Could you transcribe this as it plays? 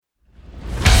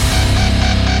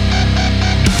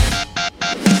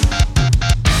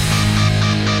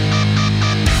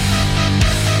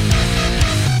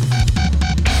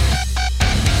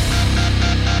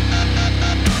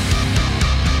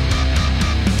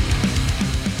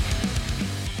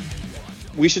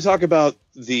we should talk about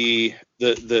the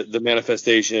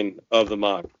manifestation of the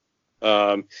mind,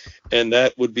 and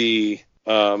that would be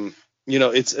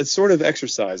it's sort of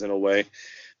exercise in a way.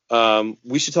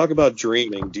 We should talk about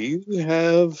dreaming. Do you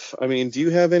have any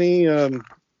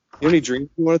dreams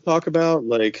you want to talk about?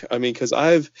 Like, I mean, because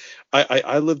I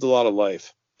lived a lot of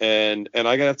life, and I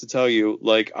gotta have to tell you,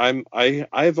 like,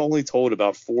 I've only told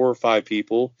about 4 or 5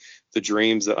 people the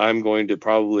dreams that I'm going to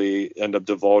probably end up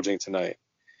divulging tonight.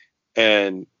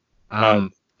 And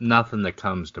Nothing that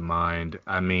comes to mind.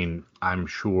 I mean, I'm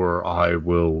sure I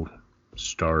will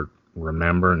start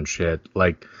remembering shit.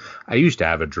 Like, I used to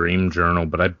have a dream journal,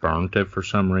 but I burnt it for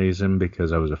some reason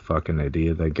because I was a fucking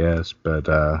idiot, I guess. But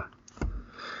at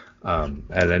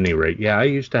any rate, yeah, I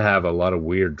used to have a lot of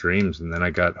weird dreams, and then I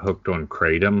got hooked on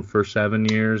kratom for 7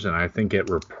 years, and I think it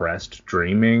repressed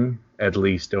dreaming, at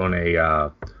least on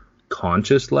a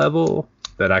conscious level,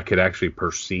 that I could actually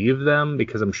perceive them,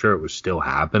 because I'm sure it was still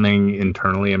happening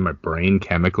internally in my brain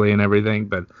chemically and everything,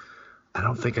 but I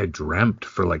don't think I dreamt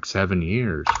for like 7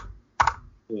 years.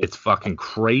 It's fucking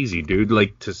crazy, dude.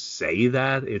 Like, to say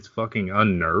that, it's fucking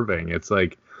unnerving. It's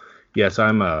like, yes,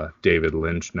 I'm a David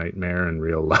Lynch nightmare in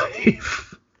real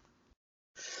life.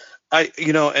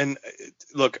 And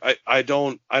look, I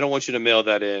don't want you to mail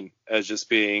that in as just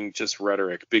being just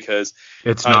rhetoric, because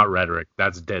it's not rhetoric.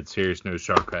 That's dead serious. No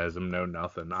sarcasm, no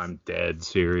nothing. I'm dead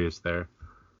serious there.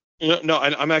 No,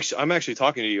 I'm actually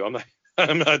talking to you. I'm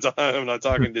not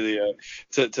talking to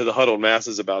the huddled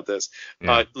masses about this.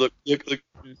 Yeah. Look,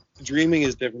 dreaming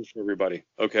is different for everybody.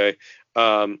 Okay.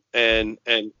 And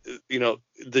the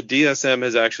DSM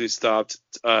has actually stopped.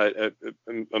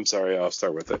 I'm sorry. I'll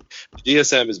start with it. The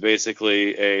DSM is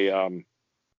basically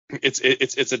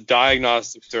it's a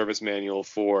diagnostic service manual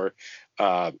for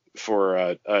the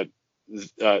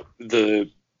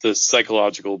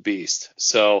psychological beast.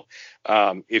 So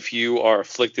if you are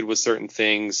afflicted with certain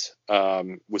things,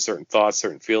 with certain thoughts,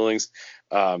 certain feelings,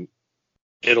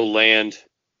 it'll land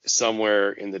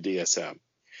somewhere in the DSM.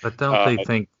 But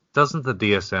doesn't the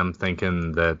DSM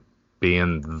thinking that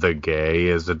being the gay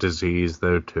is a disease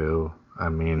though too? I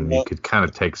mean, you could kind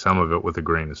of take some of it with a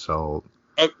grain of salt.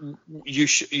 You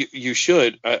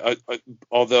should.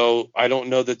 Although I don't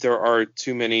know that there are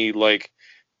too many like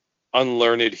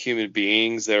unlearned human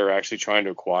beings that are actually trying to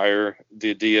acquire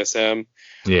the DSM.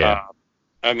 Yeah,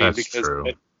 I mean, that's because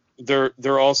true.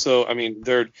 They're also, I mean,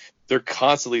 they're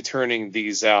constantly turning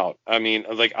these out. I mean,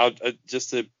 like, I'll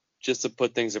just to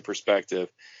put things in perspective.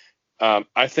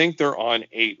 I think they're on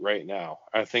 8 right now.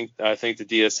 I think the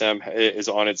DSM is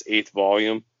on its 8th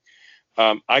volume.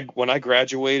 When I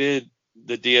graduated,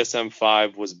 the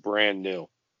DSM-5 was brand new,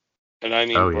 and I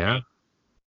mean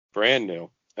brand new.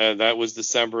 That was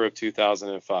December of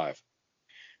 2005.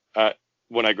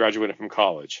 When I graduated from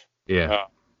college. Yeah.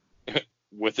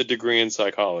 With a degree in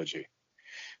psychology.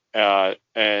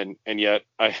 And yet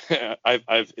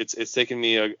it's taken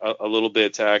me a little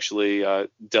bit to actually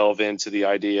delve into the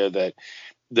idea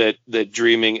that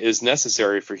dreaming is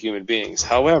necessary for human beings.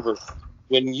 However,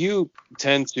 when you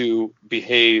tend to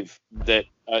behave that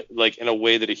like in a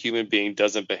way that a human being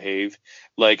doesn't behave,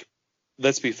 like,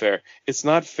 let's be fair, it's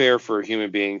not fair for a human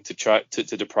being to try to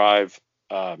deprive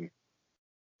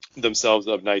themselves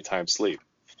of nighttime sleep.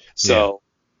 So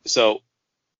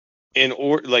in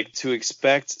order, like, to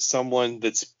expect someone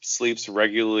that sleeps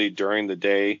regularly during the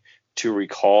day to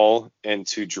recall and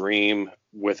to dream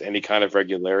with any kind of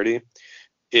regularity,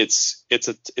 it's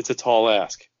a tall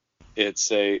ask. It's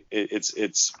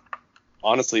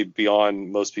honestly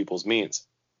beyond most people's means.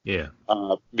 Yeah.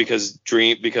 Because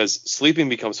sleeping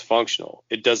becomes functional.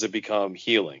 It doesn't become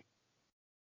healing.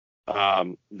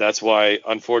 That's why,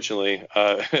 unfortunately,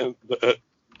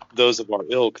 those of our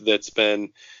ilk that spend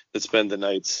the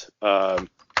nights, at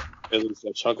least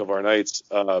a chunk of our nights,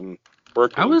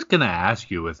 working. I was gonna ask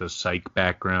you, with a psych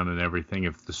background and everything,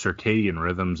 if the circadian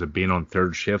rhythms of being on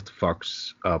third shift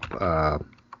fucks up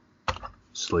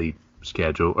sleep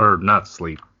schedule, or not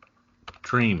sleep,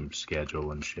 dream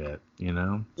schedule and shit. You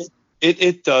know?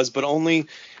 It does, but only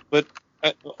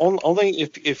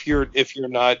if you're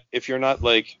not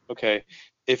like, okay,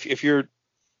 if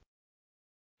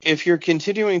you're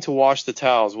continuing to wash the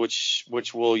towels, which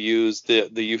we'll use the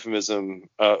euphemism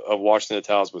of washing the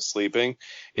towels with sleeping.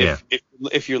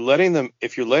 If you're letting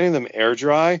them air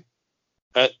dry,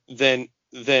 then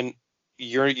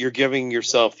you're giving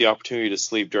yourself the opportunity to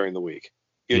sleep during the week.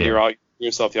 You're giving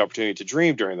yourself the opportunity to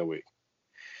dream during the week.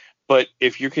 But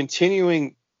if you're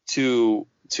continuing to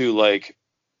like,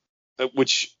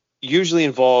 which usually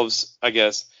involves, I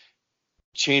guess,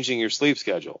 changing your sleep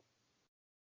schedule.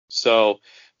 So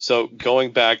So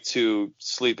going back to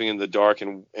sleeping in the dark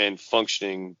and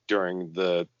functioning during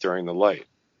the light.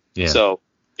 Yeah. So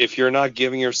if you're not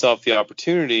giving yourself the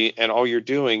opportunity and all you're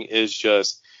doing is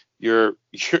just you're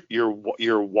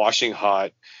washing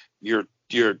hot, you're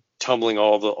tumbling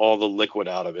all the liquid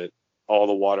out of it, all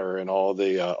the water and all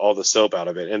the soap out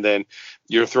of it, and then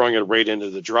you're throwing it right into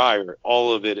the dryer.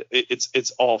 All of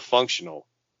it's all functional.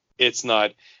 It's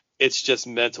not. It's just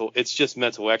mental. It's just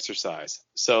mental exercise.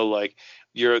 So like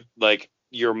your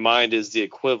mind is the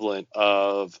equivalent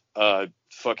of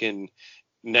fucking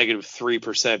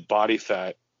 -3% body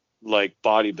fat, like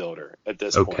bodybuilder at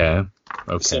this point. Okay.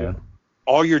 So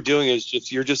all you're doing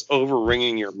is you're just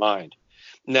overringing your mind.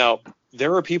 Now,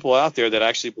 there are people out there that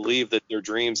actually believe that their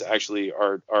dreams actually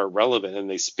are relevant and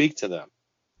they speak to them.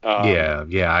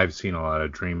 Yeah, I've seen a lot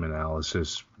of dream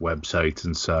analysis websites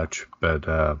and such, but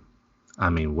I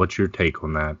mean, what's your take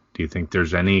on that? Do you think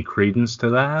there's any credence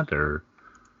to that, or?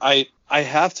 I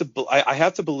have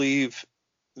to believe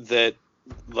that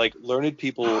like learned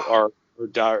people are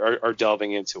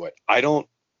delving into it. I don't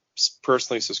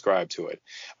personally subscribe to it.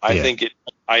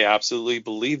 I absolutely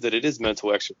believe that it is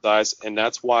mental exercise, and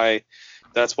that's why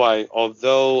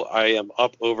although I am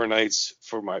up overnights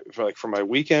for my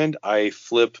weekend, I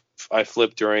flip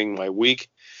during my week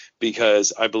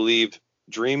because I believe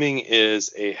dreaming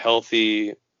is a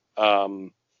healthy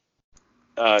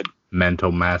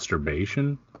mental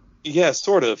masturbation. Yeah,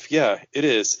 sort of. Yeah, it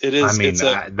is. It is. I mean,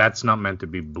 that's not meant to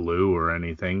be blue or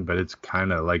anything, but it's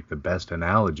kind of like the best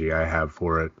analogy I have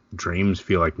for it. Dreams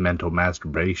feel like mental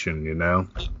masturbation, you know?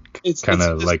 It's kind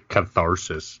of like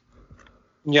catharsis.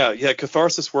 Yeah,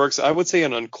 catharsis works. I would say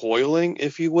an uncoiling,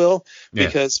 if you will,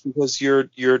 because you're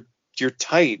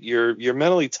tight. You're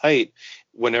mentally tight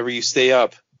whenever you stay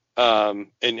up,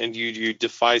 and you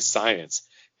defy science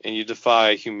and you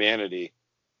defy humanity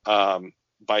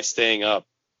by staying up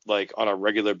like on a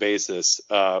regular basis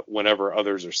whenever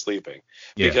others are sleeping,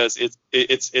 because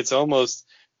it's almost,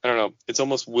 I don't know, it's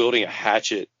almost wielding a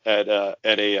hatchet at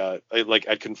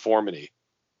conformity.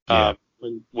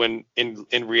 When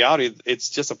in reality it's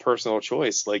just a personal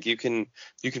choice. Like you can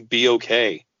be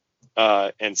okay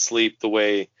and sleep the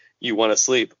way you want to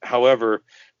sleep. However,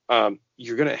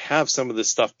 you're gonna have some of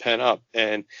this stuff pent up,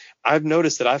 and I've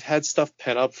noticed that I've had stuff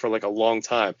pent up for like a long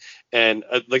time. And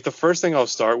like the first thing I'll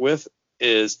start with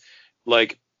is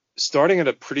like starting at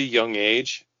a pretty young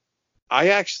age. I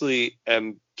actually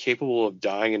am capable of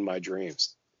dying in my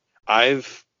dreams. I'm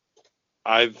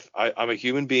a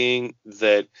human being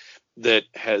that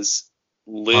has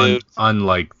lived.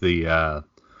 Unlike the,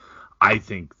 I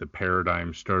think the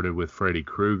paradigm started with Freddy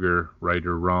Krueger, right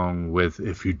or wrong, with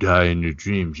if you die in your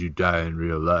dreams, you die in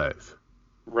real life.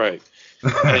 Right.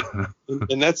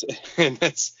 And that's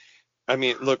I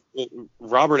mean, look,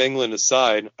 Robert Englund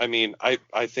aside, I mean,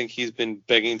 I think he's been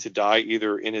begging to die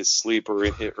either in his sleep or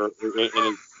in his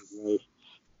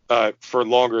for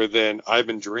longer than I've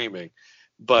been dreaming.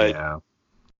 But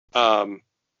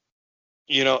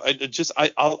you know,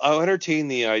 I'll entertain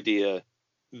the idea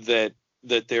that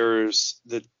there's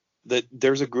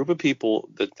a group of people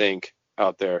that think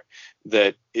out there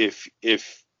that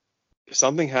if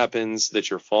something happens, that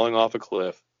you're falling off a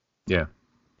cliff,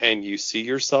 and you see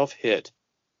yourself hit,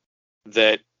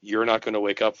 that you're not going to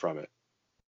wake up from it.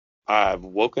 I've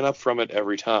woken up from it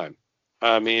every time.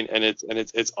 I mean, and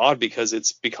it's odd because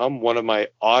it's become one of my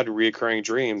odd reoccurring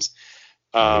dreams.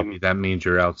 Maybe that means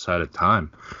you're outside of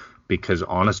time. Because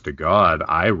honest to God,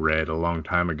 I read a long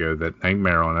time ago that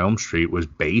Nightmare on Elm Street was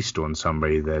based on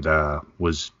somebody that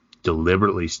was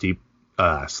deliberately sleep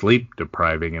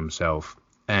depriving himself,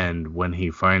 and when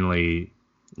he finally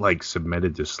like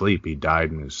submitted to sleep, he died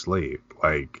in his sleep.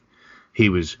 Like he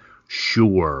was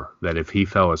sure that if he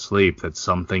fell asleep, that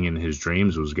something in his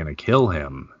dreams was going to kill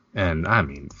him. And I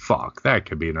mean, fuck, that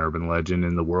could be an urban legend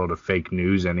in the world of fake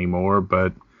news anymore,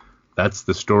 but that's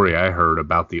the story I heard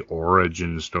about the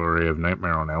origin story of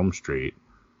Nightmare on Elm Street.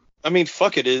 I mean,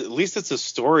 fuck it. At least it's a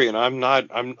story, and I'm not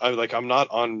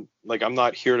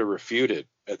here to refute it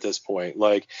at this point.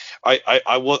 Like,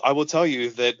 I will tell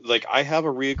you that like I have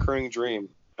a reoccurring dream.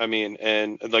 I mean,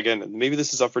 and again, maybe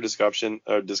this is up for discussion.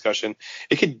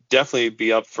 It could definitely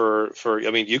be up for.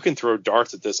 I mean, you can throw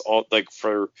darts at this all like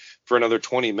for another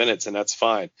 20 minutes, and that's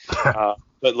fine.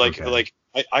 But like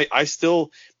I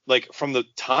still. Like from the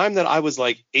time that I was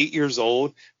like 8 years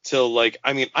old till like,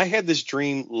 I mean, I had this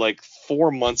dream like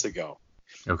 4 months ago,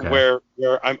 where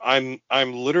I'm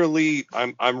literally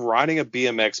riding a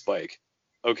BMX bike,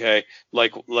 okay,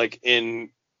 like in,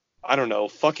 I don't know,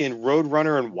 fucking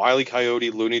Roadrunner and Wile E.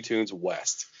 Coyote Looney Tunes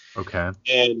West, okay,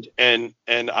 and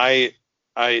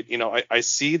I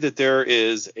see that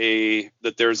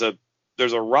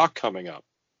there's a rock coming up,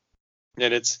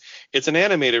 and it's an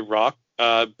animated rock,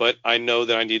 but I know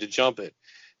that I need to jump it,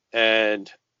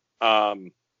 and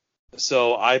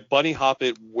so I bunny hop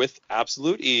it with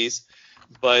absolute ease,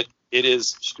 but it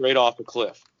is straight off a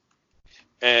cliff,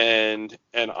 and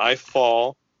I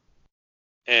fall,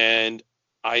 and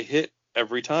I hit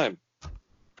every time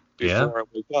before I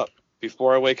wake up.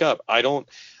 Before I wake up, I don't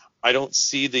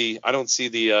see the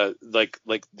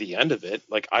like the end of it.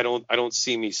 Like I don't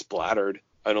see me splattered.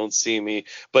 I don't see me,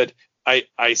 but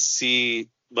I see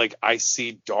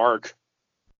dark,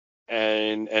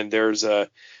 and there's a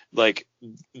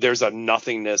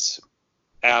nothingness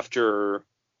after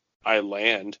I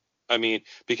land. I mean,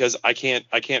 because I can't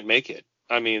make it.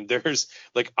 I mean, there's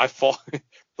I fall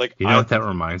like You know what that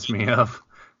reminds me of?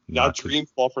 Not dream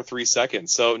fall for 3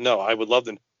 seconds. So no, I would love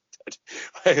to.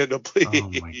 No, please.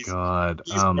 Oh my god.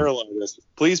 Please parallel this.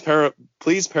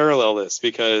 Please parallel this,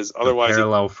 because otherwise. The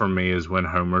parallel for me is when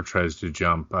Homer tries to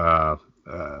jump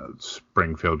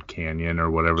Springfield Canyon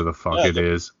or whatever the fuck it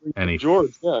is, and he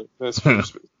George, yeah, that's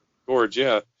Gorge,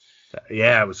 yeah.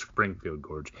 Yeah, it was Springfield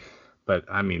Gorge, but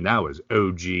I mean that was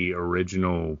OG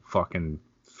original fucking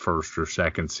first or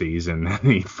second season,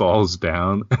 and he falls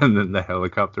down, and then the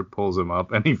helicopter pulls him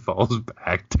up, and he falls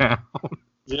back down.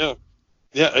 Yeah.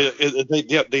 Yeah,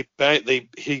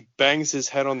 he bangs his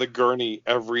head on the gurny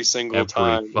every single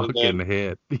time. Fucking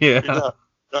hit. Yeah.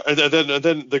 And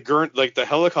then the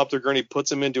helicopter gurney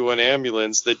puts him into an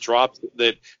ambulance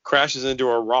that crashes into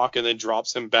a rock and then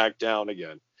drops him back down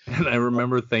again. And I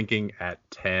remember thinking at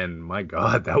 10, my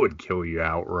God, that would kill you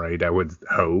outright. I would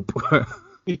hope.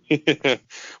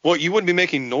 Well, you wouldn't be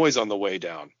making noise on the way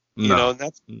down. You know, and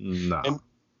that's no.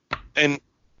 And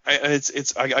I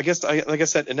guess like I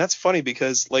said, and that's funny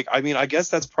because I guess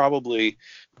that's probably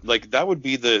that would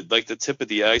be the tip of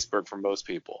the iceberg for most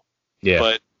people. Yeah.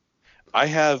 But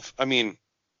I've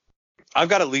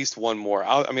got at least one more.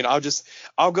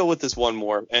 I'll go with this one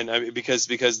more, and because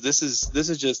this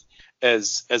is just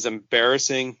as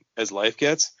embarrassing as life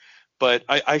gets. But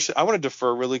I want to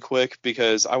defer really quick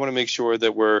because I want to make sure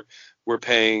that we're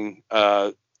paying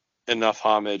enough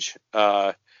homage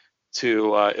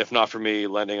to if not for me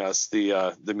lending us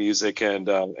the music and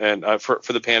for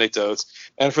the Panicdotes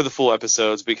and for the full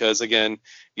episodes, because again,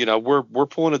 we're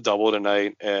pulling a double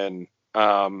tonight, and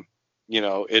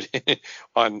it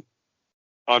on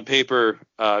paper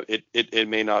it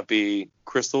may not be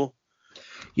crystal.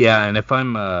 Yeah, and if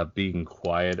I'm being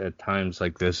quiet at times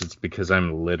like this, it's because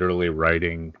I'm literally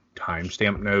writing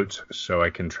timestamp notes so I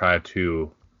can try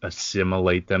to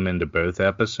assimilate them into both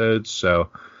episodes. So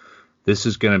this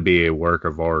is going to be a work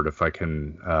of art if I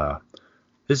can.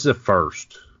 This is a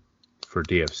first for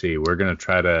DFC. We're going to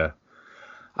try to.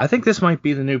 I think this might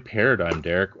be the new paradigm,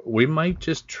 Derek. We might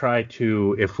just try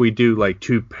to, if we do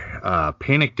two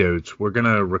Panicdotes, we're going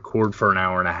to record for an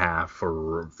hour and a half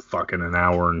or fucking an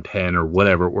hour and 10 or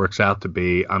whatever it works out to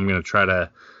be. I'm going to try to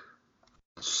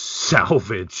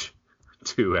salvage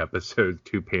 2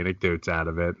 Panicdotes out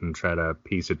of it and try to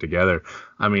piece it together.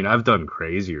 I mean, I've done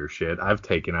crazier shit. I've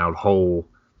taken out whole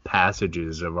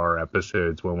passages of our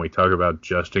episodes when we talk about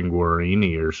Justin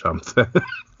Guarini or something.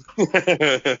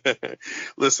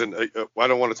 Listen, I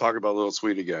don't want to talk about Little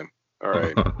Sweet again. All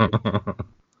right.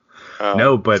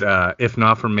 No, but if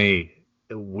not for me,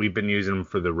 we've been using them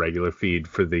for the regular feed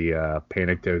for the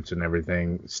Panicdotes and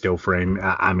everything. Still frame.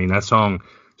 I mean, that song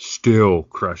still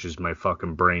crushes my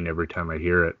fucking brain every time I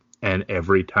hear it. And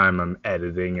every time I'm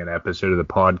editing an episode of the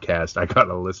podcast, I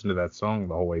gotta listen to that song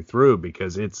the whole way through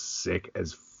because it's sick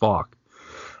as fuck.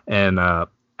 And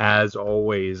as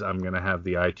always, I'm going to have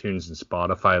the iTunes and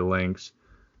Spotify links.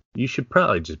 You should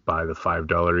probably just buy the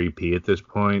 $5 EP at this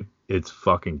point. It's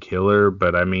fucking killer.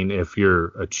 But I mean, if you're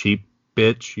a cheap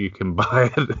bitch, you can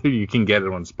buy it. You can get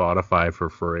it on Spotify for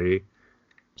free.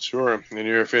 Sure. And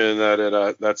you're feeling that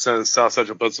at that South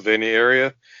Central Pennsylvania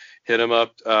area, hit them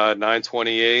up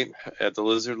 928 at the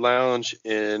Lizard Lounge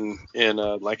in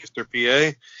Lancaster,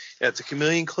 PA, at the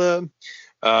Chameleon Club.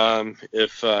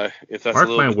 If that's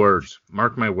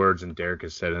Mark my words, and Derek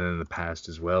has said it in the past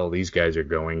as well, these guys are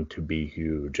going to be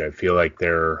huge. I feel like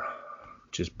they're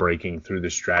just breaking through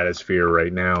the stratosphere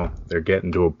right now. They're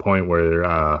getting to a point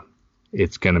where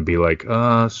it's going to be like,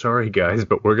 sorry guys,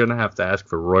 but we're going to have to ask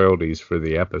for royalties for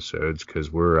the episodes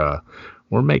because we're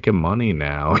making money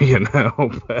now,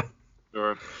 But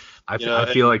sure. I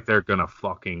feel like they're going to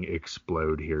fucking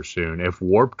explode here soon. If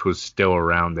Warped was still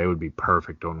around, they would be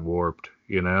perfect on Warped,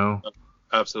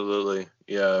 Absolutely.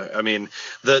 Yeah. I mean,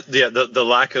 the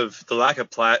lack of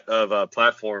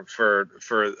platform for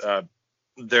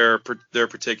their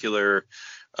particular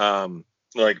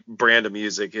like brand of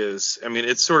music is. I mean,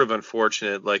 it's sort of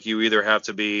unfortunate. Like you either have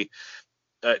to be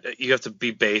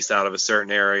based out of a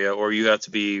certain area, or you have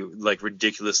to be like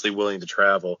ridiculously willing to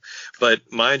travel.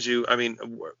 But mind you, I mean,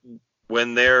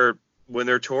 when they're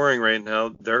touring right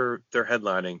now, they're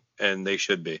headlining, and they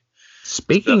should be.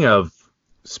 Speaking of,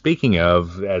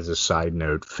 as a side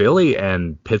note, Philly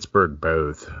and Pittsburgh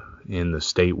both, in the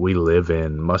state we live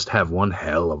in, must have one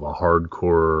hell of a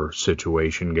hardcore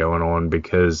situation going on,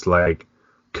 because like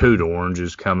Code Orange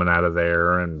is coming out of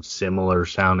there, and similar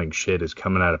sounding shit is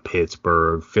coming out of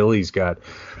Pittsburgh. Philly's got,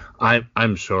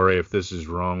 I'm sorry if this is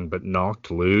wrong, but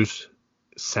Knocked Loose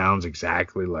sounds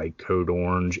exactly like Code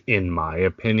Orange, in my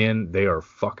opinion. They are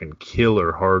fucking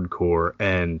killer hardcore,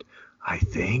 and I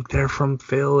think they're from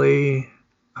Philly.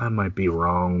 I might be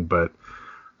wrong, but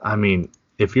I mean,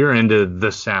 if you're into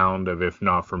the sound of If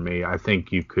Not For Me, I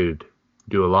think you could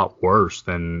do a lot worse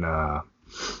than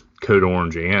Code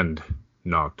Orange and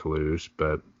Knocked Loose.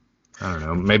 But I don't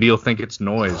know. Maybe you'll think it's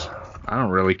noise. I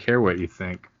don't really care what you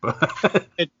think. But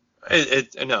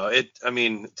I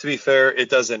mean, to be fair, it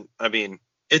doesn't. I mean,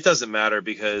 it doesn't matter,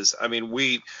 because I mean,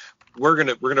 we're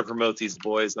gonna promote these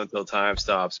boys until time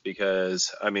stops,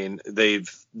 because I mean,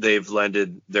 they've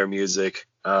lended their music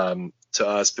to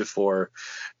us before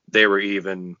they were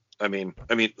even. I mean,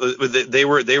 they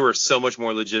were so much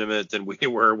more legitimate than we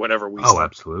were whenever we. Oh,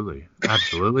 absolutely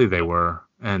they were,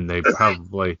 and they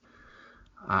probably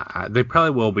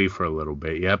will be for a little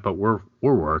bit yet, but we're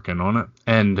working on it.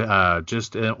 And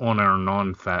just on our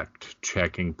non-fact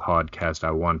checking podcast, I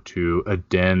want to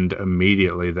addend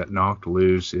immediately that Knocked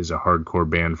Loose is a hardcore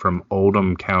band from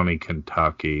Oldham County,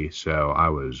 Kentucky. So I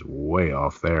was way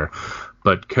off there.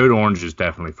 But Code Orange is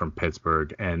definitely from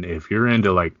Pittsburgh, and if you're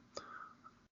into like,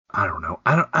 I don't know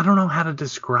how to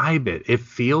describe it. It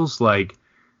feels like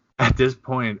at this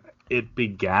point it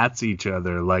begats each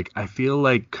other. Like, I feel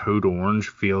like Code Orange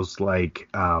feels like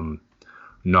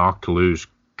Knocked Loose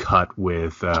cut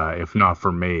with If Not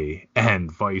For Me, and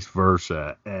vice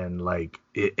versa. And like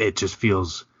it just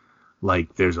feels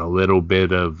like there's a little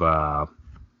bit of what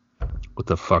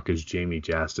the fuck is Jamie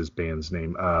Jasta's band's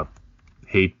name?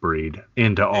 Hatebreed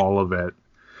into all of it.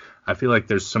 I feel like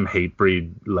there's some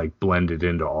Hatebreed like blended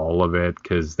into all of it,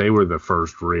 because they were the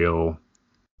first real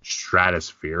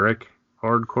stratospheric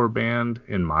hardcore band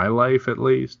in my life, at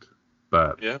least.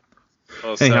 But yeah.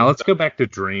 Well, anyhow, let's go back to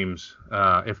Dreams.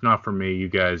 If Not For Me, you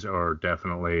guys are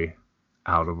definitely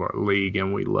out of our league,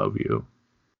 and we love you.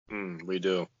 We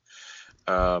do.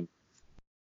 You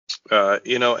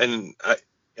know, and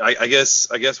I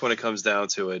guess when it comes down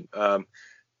to it,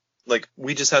 like,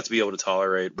 we just have to be able to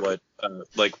tolerate what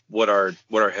our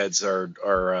heads are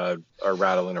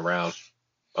rattling around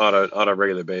on a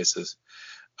regular basis.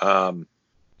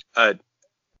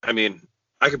 I mean,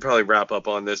 I could probably wrap up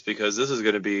on this, because this is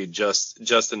going to be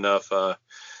just enough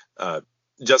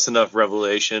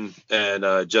revelation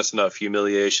and just enough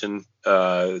humiliation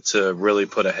to really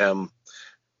put a hem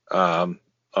on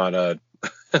a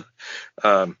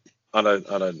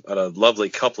lovely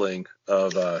coupling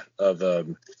of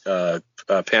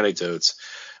Pantytoads.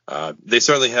 They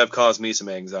certainly have caused me some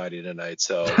anxiety tonight,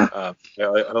 so I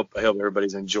hope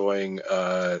everybody's enjoying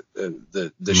the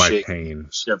my shake. pain.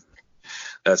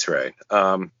 That's right.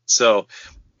 So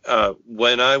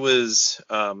when I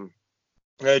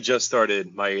had just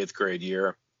started my 8th grade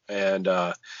year, and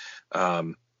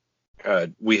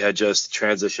we had just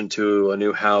transitioned to a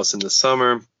new house in the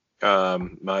summer.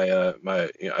 My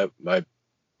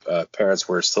parents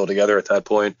were still together at that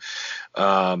point,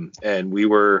 and we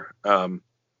were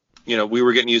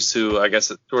getting used to, I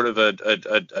guess, sort of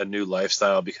a new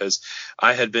lifestyle, because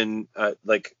I had been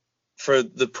like, for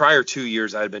the prior 2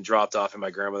 years, I had been dropped off at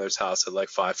my grandmother's house at like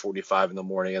 5:45 in the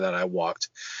morning, and then I walked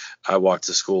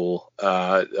to school for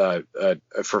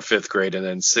 5th grade, and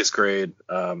then 6th grade,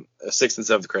 6th and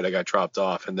 7th grade, I got dropped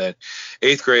off, and then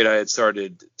 8th grade, I had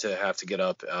started to have to get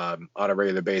up on a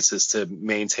regular basis to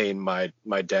maintain my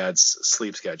dad's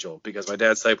sleep schedule, because my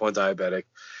dad's type 1 diabetic,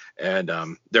 and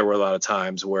there were a lot of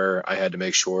times where I had to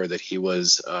make sure that he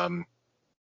was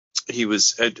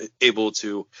able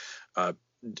to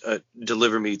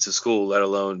deliver me to school, let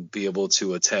alone be able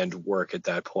to attend work at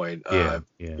that point,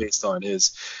 based on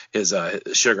his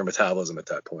sugar metabolism at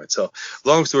that point. So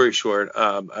long story short,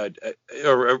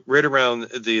 right around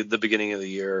the beginning of the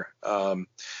year, I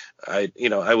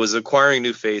was acquiring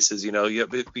new faces.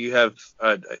 You have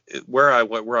where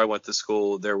I went to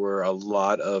school, there were a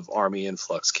lot of Army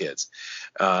influx kids,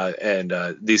 and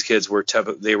these kids were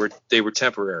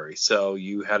temporary. So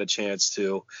you had a chance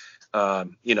to,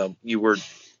 you were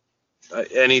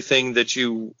anything that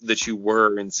you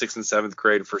were in 6th and 7th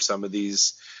grade for some of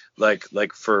these, like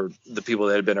for the people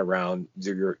that had been around,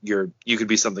 you could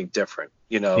be something different,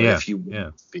 if you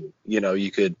be,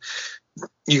 you could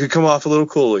come off a little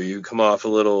cooler, you could come off a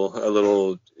little, I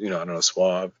don't know,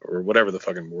 suave or whatever the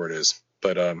fucking word is.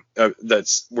 But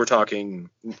we're talking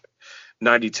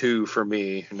 92 for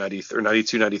me, 92,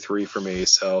 93 for me.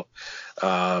 So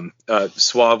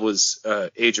suave was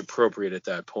age appropriate at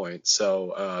that point.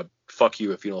 So fuck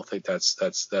you if you don't think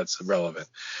that's relevant.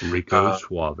 Rico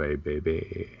Suave,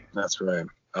 baby. That's right.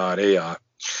 Yeah.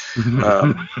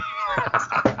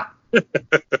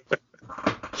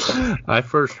 I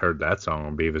first heard that song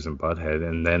on Beavis and Butthead,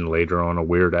 and then later on a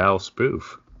Weird Al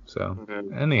spoof. So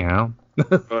anyhow.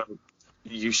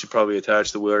 You should probably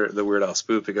attach the Weird Al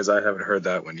spoof, because I haven't heard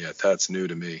that one yet. That's new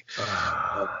to me.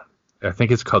 I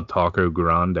think it's called Taco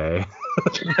Grande.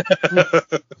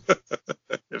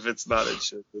 If it's not, it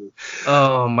should be.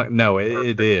 Oh my, no,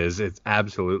 it is. It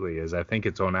absolutely is. I think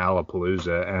it's on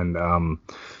Alapalooza, and oh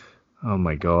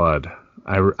my god,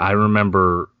 I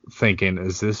remember thinking,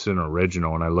 is this an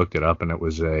original? And I looked it up, and it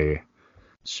was a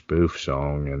spoof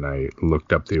song, and I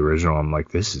looked up the original. I'm like,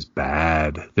 this is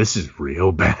bad. This is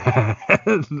real bad.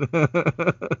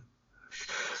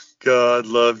 God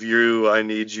love you. I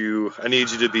need you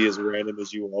to be as random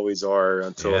as you always are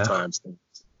until time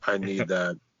stops. I need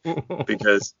that.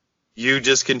 Because you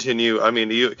just continue. I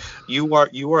mean, you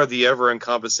are the ever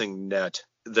encompassing net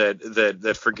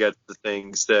that forget the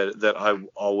things that I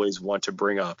always want to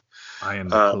bring up. I am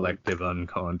the collective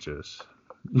unconscious.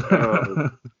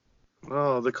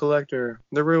 Oh, the collector,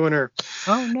 the ruiner.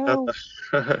 Oh no.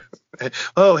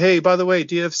 Oh, hey, by the way,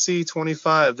 DFC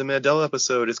 25, the Mandela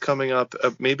episode is coming up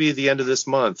maybe the end of this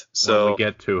month. So when we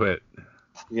get to it.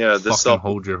 Yeah, fucking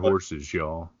hold your horses,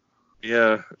 y'all.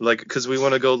 Yeah, because we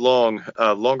want to go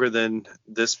longer than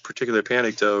this particular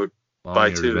Panictote by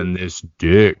 2. Longer than this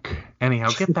dick. Anyhow,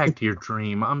 get back to your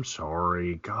dream. I'm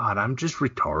sorry. God, I'm just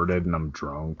retarded and I'm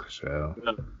drunk. So.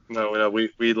 No, we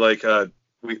like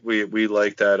we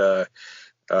like that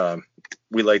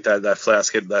we like that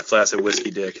flaccid whiskey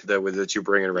dick that you're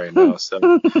bringing right now.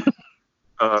 So.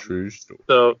 True story.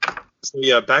 So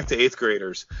yeah, back to 8th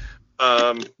graders.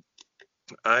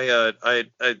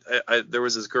 There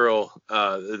was this girl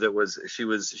she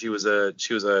was a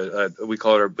we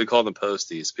call them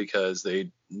posties, because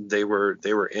they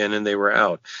were in and they were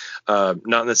out,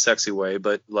 not in a sexy way,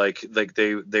 but like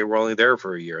they were only there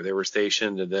for a year. They were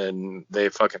stationed and then they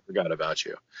fucking forgot about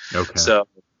you. Okay. So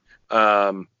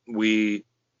we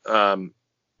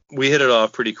hit it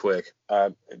off pretty quick.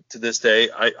 To this day,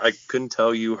 I couldn't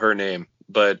tell you her name,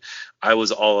 but I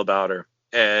was all about her.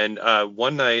 And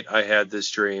one night I had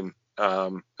this dream.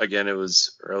 Again, it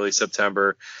was early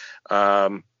September,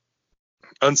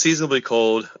 unseasonably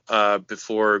cold,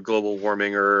 before global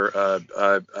warming or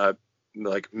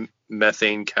like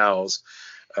methane cows,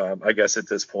 I guess at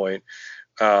this point,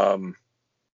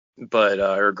 but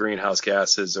or greenhouse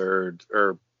gases or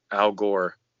Al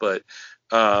Gore, but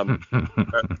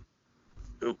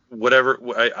whatever.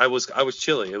 I was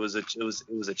chilly. It was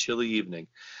a chilly evening.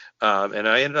 And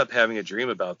I ended up having a dream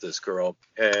about this girl,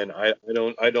 and I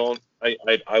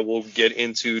will get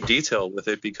into detail with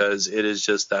it because it is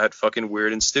just that fucking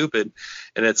weird and stupid,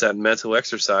 and it's that mental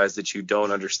exercise that you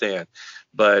don't understand.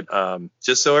 But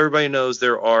just so everybody knows,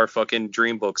 there are fucking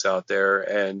dream books out there,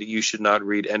 and you should not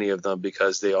read any of them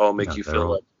because they all make you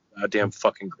feel like goddamn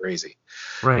fucking crazy.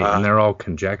 Right, and they're all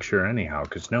conjecture anyhow,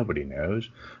 because nobody knows.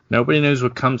 Nobody knows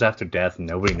what comes after death, and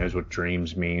nobody knows what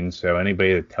dreams mean. So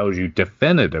anybody that tells you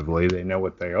definitively they know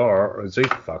what they are is a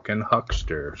fucking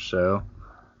huckster. So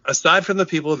aside from the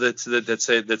people that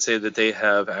say that they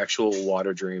have actual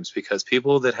water dreams, because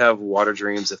people that have water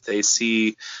dreams, if they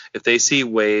see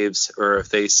waves or if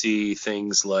they see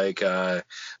things like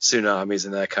tsunamis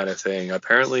and that kind of thing,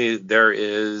 apparently there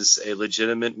is a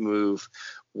legitimate move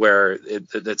where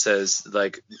that says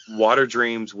like water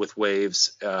dreams with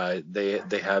waves,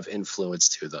 they have influence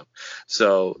to them.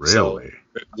 So really,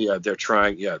 they're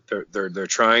trying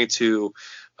to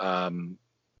kind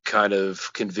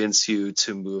of convince you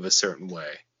to move a certain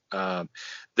way.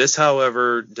 This,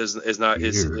 however, is I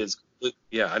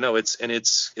know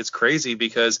it's crazy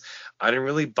because I didn't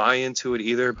really buy into it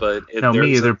either, but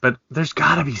me either. But there's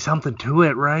got to be something to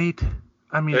it, right?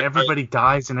 I mean, everybody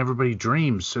dies and everybody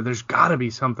dreams, so there's got to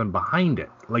be something behind it.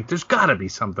 Like, there's got to be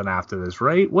something after this,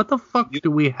 right? What the fuck do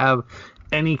we have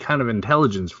any kind of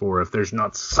intelligence for if there's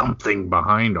not something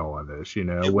behind all of this,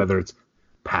 whether it's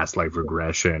past life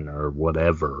regression or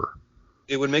whatever.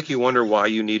 It would make you wonder why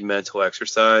you need mental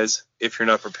exercise if you're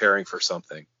not preparing for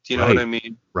something. Do you know what I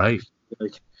mean? Right.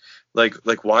 Why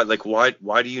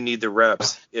do you need the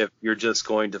reps if you're just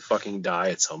going to fucking die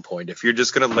at some point? If you're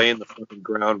just gonna lay in the fucking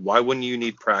ground, why wouldn't you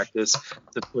need practice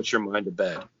to put your mind to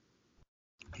bed?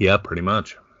 Yeah, pretty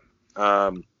much.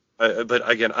 But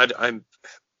again, I'm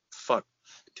fuck,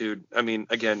 dude. I mean,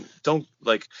 again, don't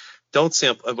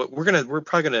sample. But we're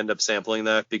probably gonna end up sampling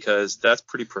that because that's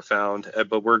pretty profound.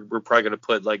 But we're probably gonna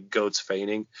put like goats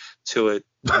fainting to it.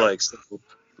 Like, so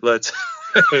let's.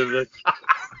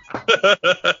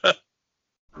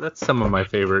 That's some of my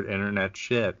favorite internet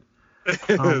shit.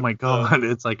 Oh my god,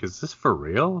 it's like, is this for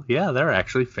real? Yeah, they're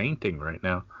actually fainting right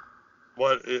now.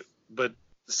 But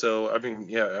so I mean,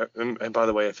 yeah. And by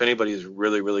the way, if anybody is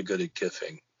really really good at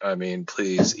gifting, I mean,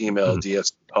 please email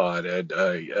dfpod at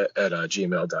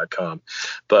gmail.com.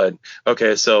 But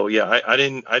okay, so yeah,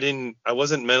 I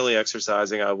wasn't mentally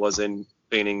exercising. I wasn't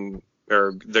fainting,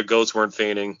 or the goats weren't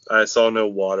fainting. I saw no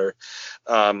water.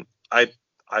 I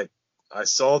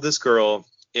saw this girl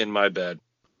in my bed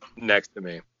next to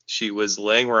me. She was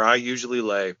laying where I usually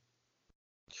lay,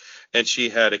 and she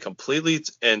had a completely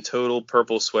and total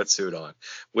purple sweatsuit on,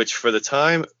 which for the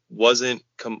time wasn't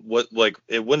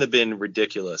it wouldn't have been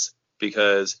ridiculous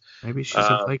because maybe she's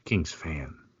a Vikings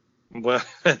fan. Well,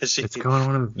 it's going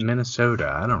on in Minnesota.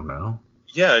 I don't know.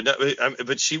 Yeah, no,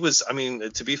 but she was. I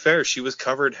mean, to be fair, she was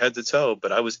covered head to toe.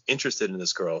 But I was interested in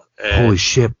this girl. And holy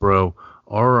shit, bro!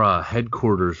 Our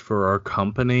headquarters for our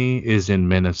company is in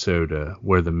Minnesota,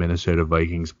 where the Minnesota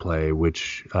Vikings play,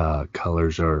 which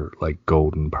colors are like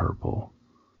gold and purple.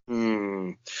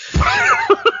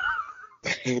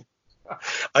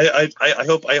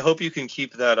 I hope you can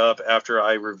keep that up after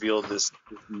I reveal this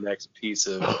next piece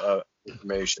of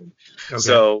information.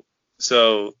 Okay.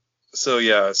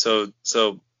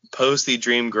 So Posty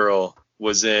Dream Girl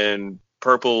was in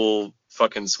purple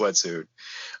fucking sweatsuit,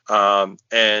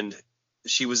 and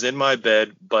she was in my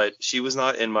bed, but she was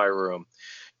not in my room.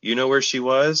 You know where she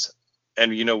was,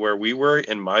 and you know where we were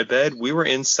in my bed? We were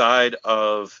inside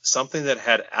of something that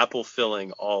had apple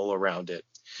filling all around it.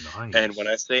 Nice. And when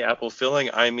I say apple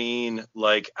filling, I mean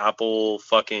like apple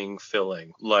fucking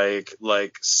filling, like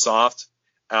soft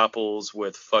apples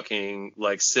with fucking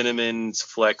like cinnamon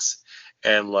flecks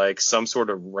and like some sort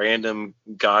of random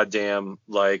goddamn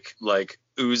like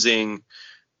oozing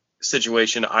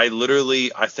situation. I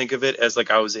think of it as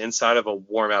like I was inside of a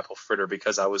warm apple fritter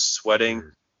because I was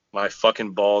sweating my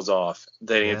fucking balls off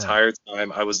the entire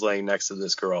time I was laying next to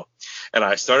this girl. And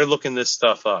I started looking this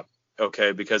stuff up,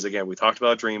 okay, because again, we talked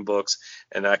about dream books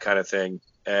and that kind of thing.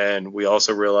 And we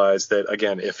also realized that,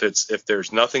 again, if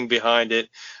there's nothing behind it,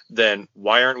 then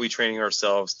why aren't we training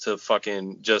ourselves to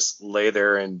fucking just lay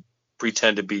there and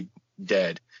pretend to be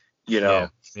dead, you know?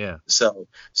 Yeah.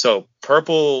 So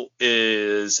purple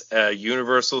is a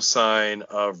universal sign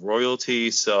of royalty.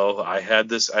 So I held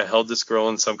this girl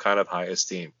in some kind of high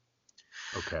esteem.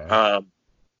 Okay.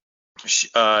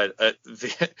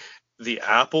 The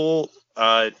apple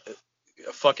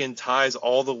fucking ties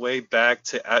all the way back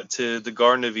to the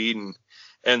Garden of Eden,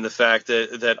 and the fact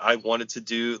that I wanted to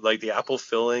do like the apple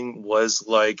filling was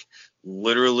like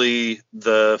literally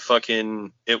the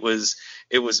fucking it was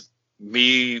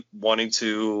me wanting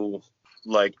to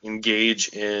like engage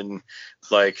in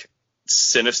like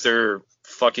sinister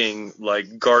fucking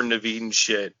like Garden of Eden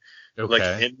shit, like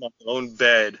in my own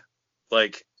bed,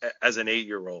 like as an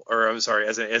 8-year-old, or I'm sorry,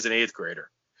 as an 8th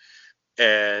grader.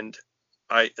 And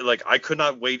I could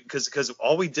not wait because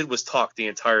all we did was talk the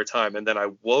entire time. And then I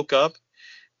woke up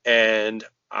and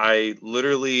I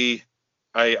literally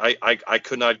I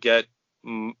could not get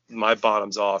my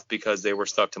bottoms off because they were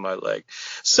stuck to my leg.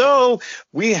 So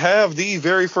we have the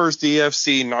very first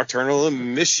DFC nocturnal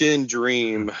emission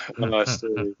dream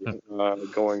story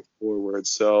going forward.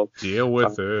 So deal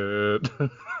with it.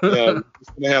 Yeah, I'm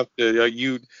gonna have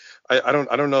to I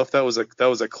don't know if that was a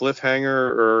cliffhanger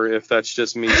or if that's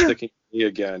just me sticking to me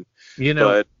again. You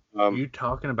know, but, you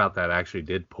talking about that actually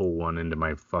did pull one into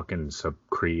my fucking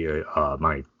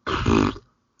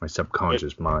my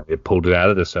subconscious mind. It pulled it out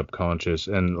of the subconscious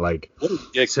and like.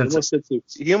 Yeah,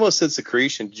 he almost said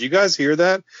secretion. Did you guys hear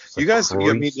that? You guys, I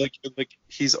mean, like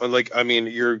he's like, I mean,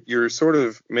 you're sort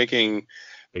of making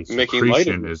light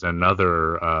of it. Is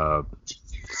another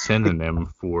synonym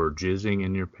for jizzing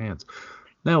in your pants.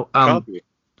 No,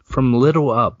 from little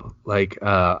up, like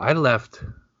I left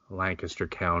Lancaster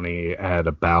County at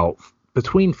about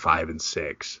between 5 and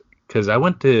 6 because I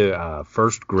went to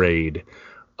first grade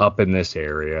up in this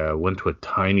area. Went to a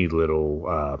tiny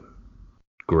little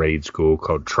grade school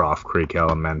called Trough Creek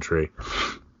Elementary,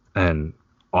 and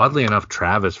oddly enough,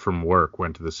 Travis from work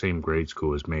went to the same grade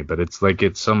school as me, but it's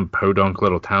some podunk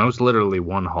little town. It was literally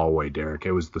one hallway, Derek.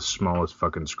 It was the smallest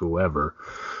fucking school ever.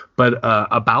 But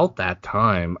about that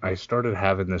time, I started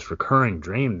having this recurring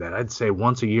dream that I'd say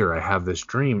once a year I have this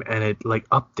dream, and it like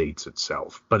updates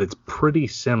itself, but it's pretty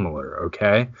similar,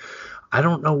 okay? I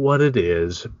don't know what it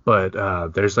is,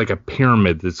 but there's like a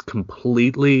pyramid that's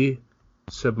completely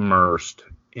submersed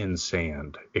in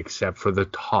sand except for the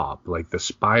top, like the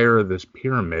spire of this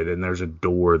pyramid, and there's a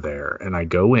door there, and I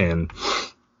go in,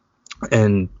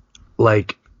 and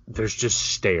like there's just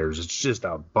stairs. It's just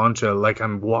a bunch of, like,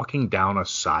 I'm walking down a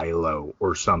silo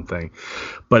or something,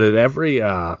 but at every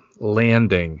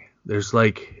landing there's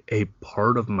like a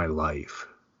part of my life,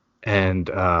 and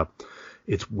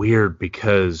it's weird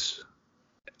because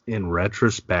in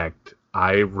retrospect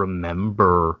I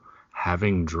remember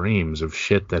having dreams of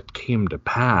shit that came to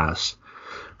pass.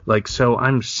 Like, so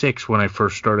I'm 6 when I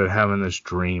first started having this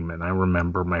dream, and I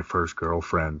remember my first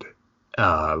girlfriend,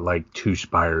 like 2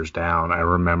 spires down. I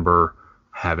remember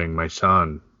having my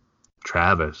son,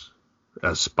 Travis,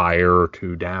 a spire or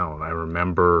 2 down. I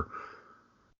remember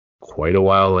quite a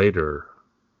while later,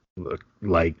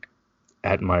 like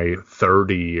at my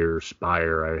 30-year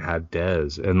spire, I had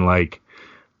Dez, and like,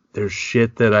 there's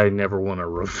shit that I never want to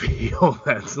reveal.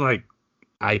 That's like,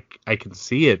 I can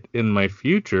see it in my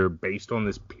future based on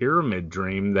this pyramid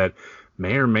dream that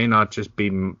may or may not just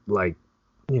be like,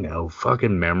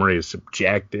 fucking memory is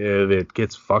subjective. It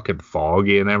gets fucking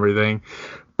foggy and everything.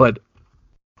 But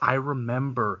I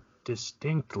remember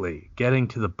distinctly getting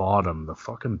to the bottom, the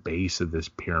fucking base of this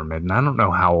pyramid. And I don't know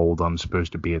how old I'm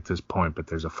supposed to be at this point, but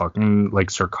there's a fucking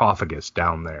like sarcophagus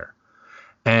down there.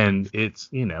 And it's,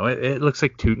 it looks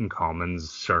like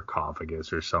Tutankhamun's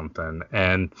sarcophagus or something.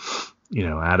 And,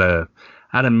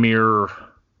 out of mere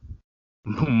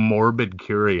morbid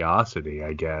curiosity,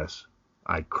 I guess,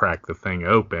 I crack the thing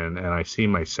open and I see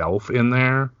myself in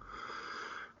there.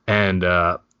 And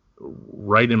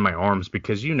right in my arms,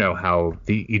 because you know how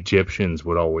the Egyptians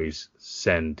would always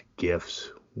send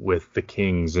gifts with the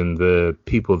kings and the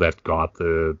people that got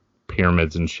the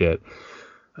pyramids and shit.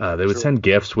 They would send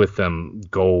gifts with them,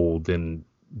 gold and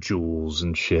jewels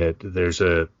and shit. There's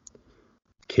a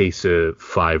case of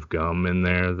 5 gum in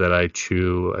there that I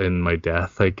chew in my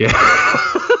death, I guess.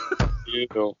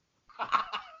 Ew.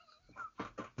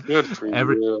 Good for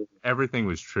you. Everything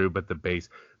was true, but the base.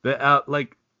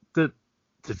 The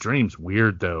dream's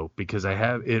weird though, because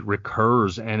it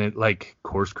recurs and it like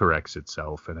course corrects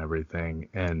itself and everything,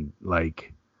 and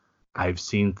like I've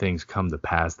seen things come to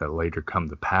pass that later come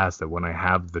to pass that when I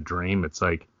have the dream, it's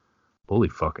like, holy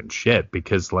fucking shit,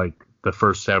 because like the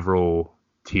first several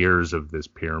tiers of this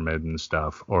pyramid and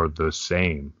stuff are the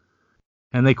same.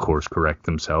 And they course correct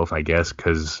themselves, I guess,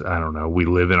 because, I don't know, we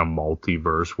live in a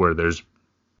multiverse where there's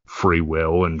free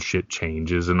will and shit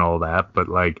changes and all that. But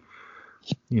like,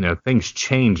 things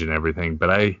change and everything.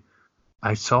 But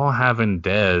I saw having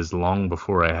Dez long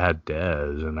before I had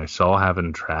Dez, and I saw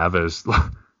having Travis.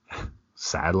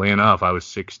 Sadly enough, I was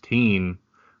 16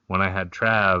 when I had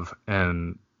Trav,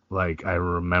 and like I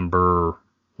remember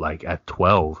like at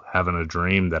 12 having a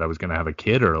dream that I was going to have a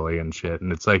kid early and shit,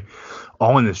 and it's like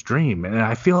all in this dream. And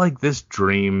I feel like this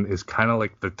dream is kind of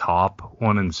like the top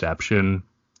on Inception,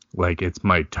 like it's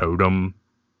my totem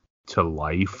to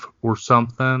life or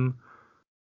something.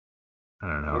 I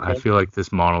don't know. Okay. I feel like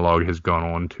this monologue has gone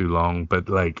on too long, but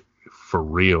like for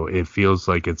real, it feels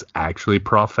like it's actually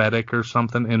prophetic or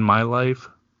something in my life.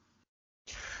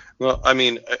 Well, I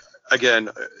mean,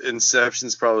 again,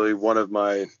 Inception's probably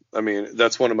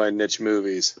that's one of my niche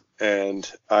movies, and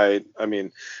I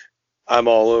mean, I'm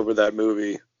all over that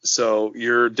movie. So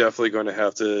you're definitely going to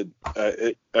have to,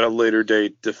 at a later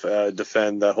date,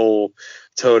 defend the whole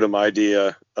totem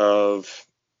idea of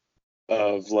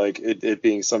like it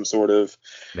being some sort of.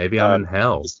 Maybe I'm in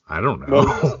hell. I don't know.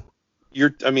 Well,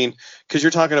 because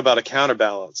you're talking about a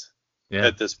counterbalance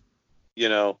at this,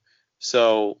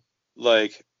 so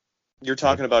like you're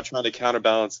talking about trying to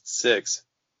counterbalance at 6.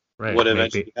 Right.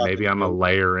 Maybe I'm a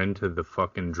layer into the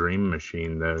fucking dream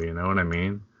machine, though. You know what I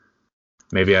mean?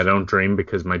 Maybe I don't dream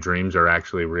because my dreams are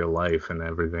actually real life and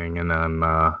everything, and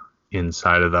I'm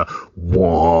inside of the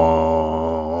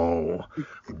whoa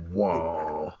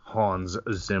Hans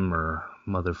Zimmer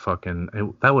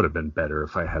motherfucking. That would have been better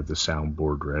if I had the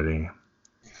soundboard ready.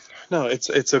 No,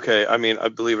 it's okay. I mean,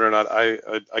 believe it or not,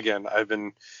 I've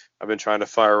been trying to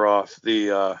fire off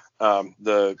the.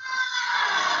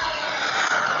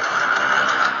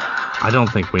 I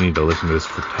don't think we need to listen to this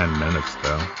for 10 minutes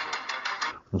though.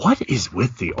 What is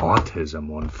with the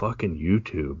autism on fucking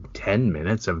YouTube? 10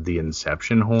 minutes of the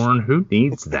Inception horn? Who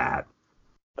needs that?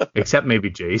 Except maybe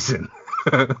Jason.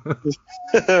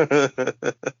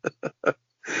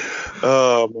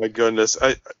 Oh my goodness!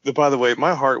 By the way,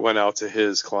 my heart went out to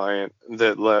his client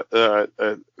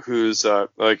who's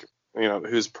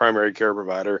whose primary care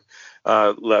provider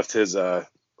left his that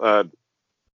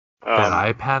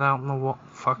iPad out in the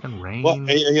fucking rain. Well,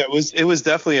 yeah, it was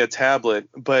definitely a tablet,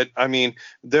 but I mean,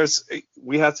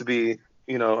 we have to be,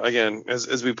 again,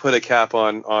 as we put a cap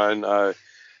on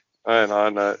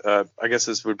I guess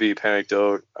this would be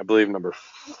Panecdote, I believe number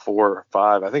 4 or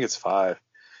 5. I think it's 5.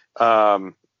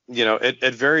 At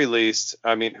very least,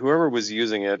 I mean, whoever was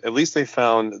using it, at least they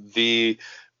found the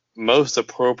most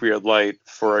appropriate light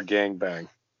for a gangbang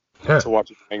to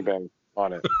watch a gangbang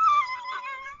on it.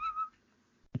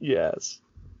 Yes.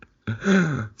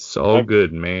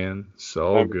 Good, man.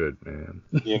 Good, man.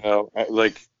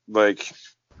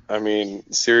 I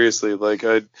mean, seriously, like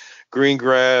a green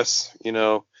grass,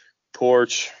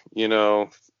 porch,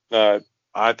 iPad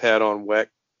on WEC,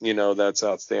 that's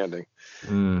outstanding.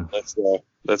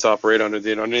 Let's operate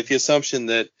underneath the assumption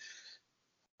that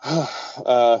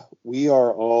we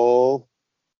are all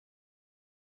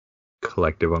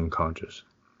collective unconscious.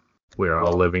 We are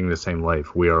all living the same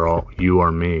life. You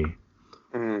are me.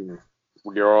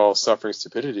 We are all suffering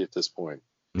stupidity at this point.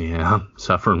 Yeah,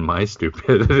 suffering my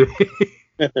stupidity.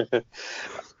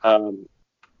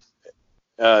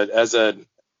 As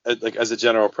a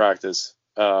general practice,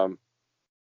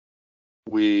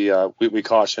 we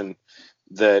caution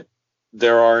that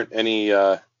there aren't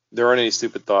any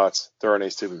stupid thoughts, there aren't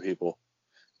any stupid people,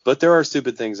 but there are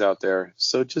stupid things out there.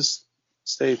 So just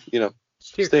stay clear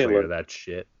alert of that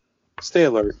shit. Stay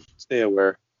alert, stay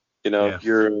aware. You have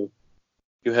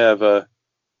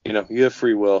you have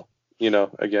free will.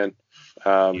 Again,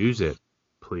 use it,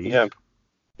 please. Yeah.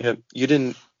 You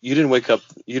didn't wake up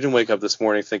this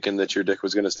morning thinking that your dick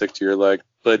was going to stick to your leg,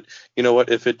 but you know what?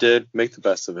 If it did, make the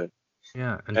best of it.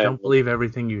 Yeah, and don't believe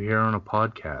everything you hear on a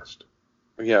podcast.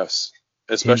 Yes,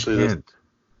 especially hint.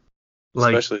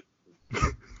 Especially.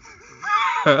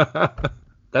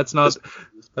 That's not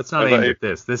aimed at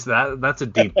this. That's a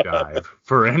deep dive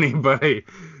for anybody.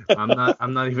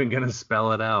 I'm not even gonna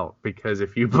spell it out, because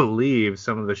if you believe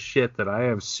some of the shit that I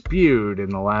have spewed in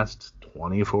the last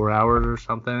 24 hours or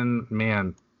something,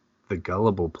 man, the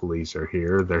gullible police are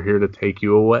here. They're here to take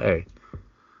you away.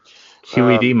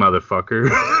 QED, motherfucker.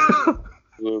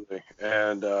 Absolutely.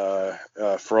 And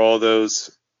for all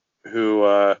those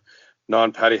who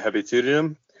non-patty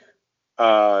habitudium,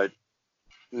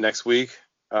 next week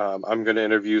I'm going to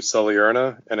interview Sully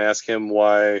Erna and ask him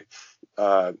why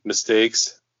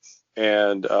Mistakes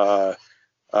and Dead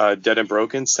and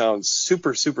Broken sound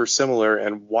super, super similar,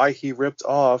 and why he ripped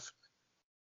off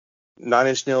Nine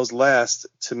Inch Nails' Last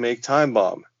to make Time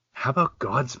Bomb. How about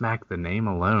Godsmack, the name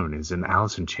alone, is an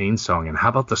Alice in Chains song? And how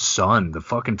about the Sun, the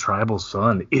fucking Tribal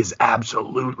Sun, is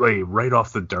absolutely right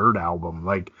off the Dirt album?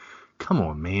 Like, come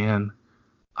on, man.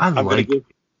 I like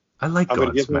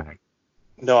Godsmack.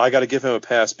 No, I got to give him a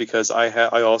pass, because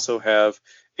I also have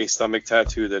a stomach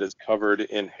tattoo that is covered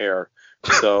in hair.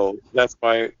 So that's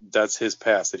his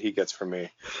pass that he gets from me.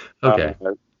 Okay.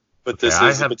 But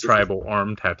I have tribal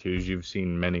arm tattoos you've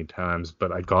seen many times,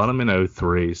 but I got them in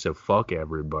 2003, so fuck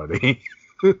everybody.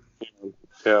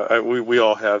 Yeah, we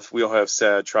all have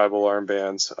sad tribal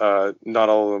armbands. Not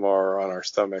all of them are on our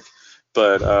stomach,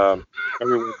 but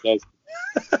everyone does.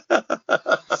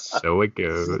 So it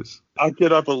goes. I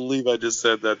cannot believe I just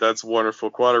said that. That's wonderful.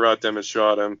 Quadrat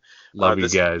Demonstratum. Love you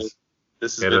guys.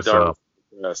 This has been Darwin's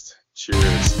Best. Cheers.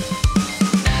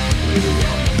 Later.